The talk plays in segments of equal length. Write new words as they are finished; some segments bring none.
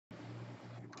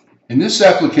In this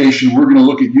application, we're going to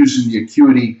look at using the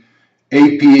Acuity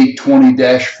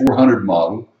AP820-400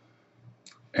 model.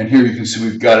 And here you can see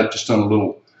we've got it just on a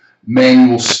little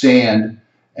manual stand,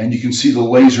 and you can see the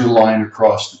laser line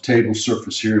across the table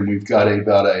surface here, and we've got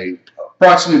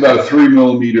approximately about a 3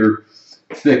 millimeter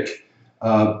thick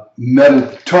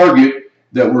metal target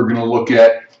that we're going to look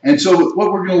at. And so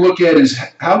what we're going to look at is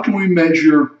how can we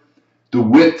measure the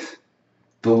width,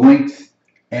 the length,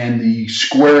 and the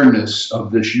squareness of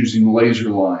this using laser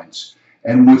lines.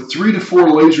 And with 3 to 4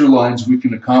 laser lines, we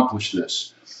can accomplish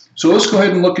this. So let's go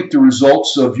ahead and look at the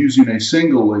results of using a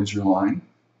single laser line,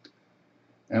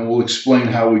 and we'll explain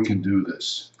how we can do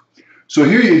this. So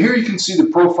here you can see the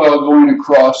profile going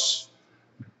across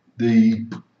the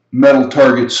metal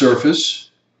target surface.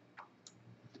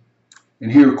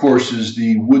 And here, of course, is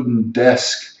the wooden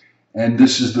desk, and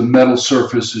this is the metal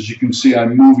surface. As you can see,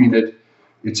 I'm moving it.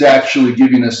 It's actually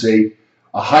giving us a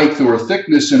height or a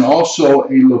thickness and also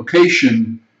a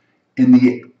location in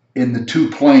the two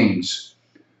planes.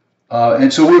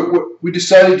 And so we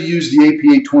decided to use the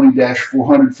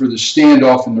AP820-400 for the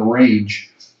standoff in the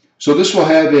range. So this will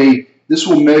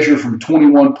measure from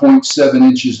 21.7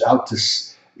 inches out to,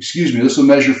 this will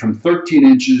measure from 13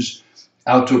 inches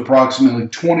out to approximately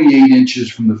 28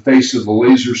 inches from the face of the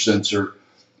laser sensor.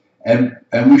 And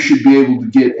we should be able to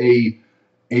get a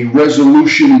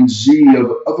resolution in Z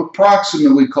of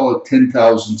approximately, call it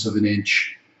 10,000ths of an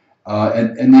inch.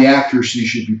 And the accuracy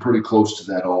should be pretty close to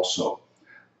that also.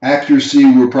 Accuracy,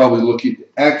 we're probably looking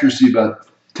at accuracy about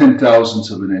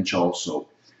 10,000ths of an inch also.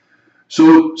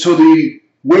 So the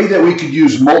way that we could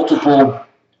use multiple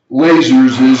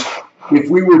lasers is if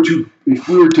we were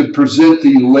to present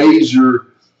the laser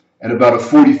at about a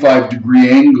 45-degree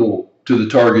angle to the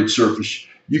target surface,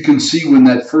 you can see when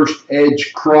that first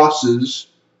edge crosses,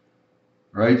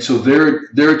 right? So there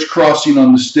it's crossing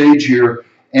on the stage here,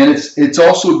 and it's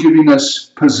also giving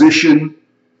us position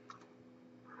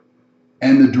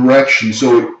and the direction.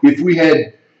 So if we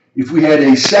had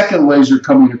a second laser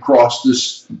coming across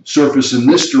this surface in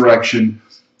this direction,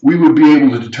 we would be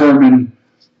able to determine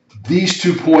these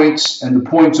 2 points and the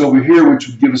points over here, which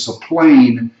would give us a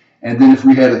plane. And then if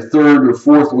we had a third or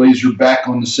fourth laser back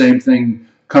on the same thing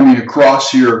coming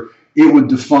across here, it would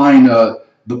define the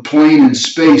plane and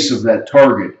space of that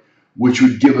target, which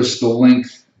would give us the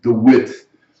length, the width,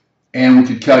 and we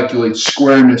could calculate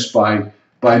squareness by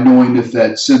knowing if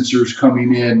that sensor's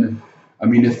coming in,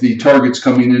 if the target's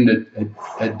coming in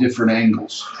at different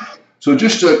angles. So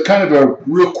just a kind of a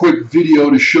real quick video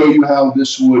to show you how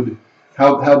this would,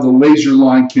 how the laser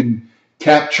line can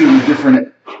capture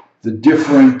the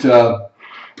different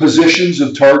positions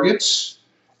of targets.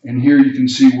 And here you can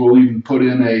see we'll even put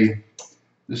in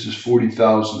this is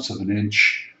 40,000ths of an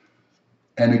inch,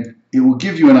 and it will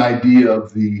give you an idea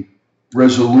of the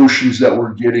resolutions that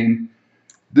we're getting.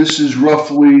 This is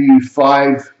roughly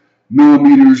 5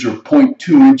 millimeters or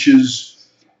 0.2 inches,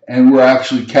 and we're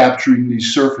actually capturing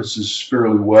these surfaces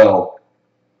fairly well.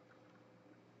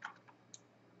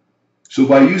 So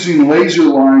by using laser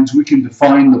lines, we can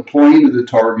define the plane of the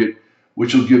target,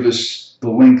 which will give us the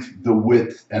length, the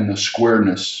width, and the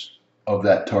squareness of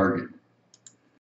that target.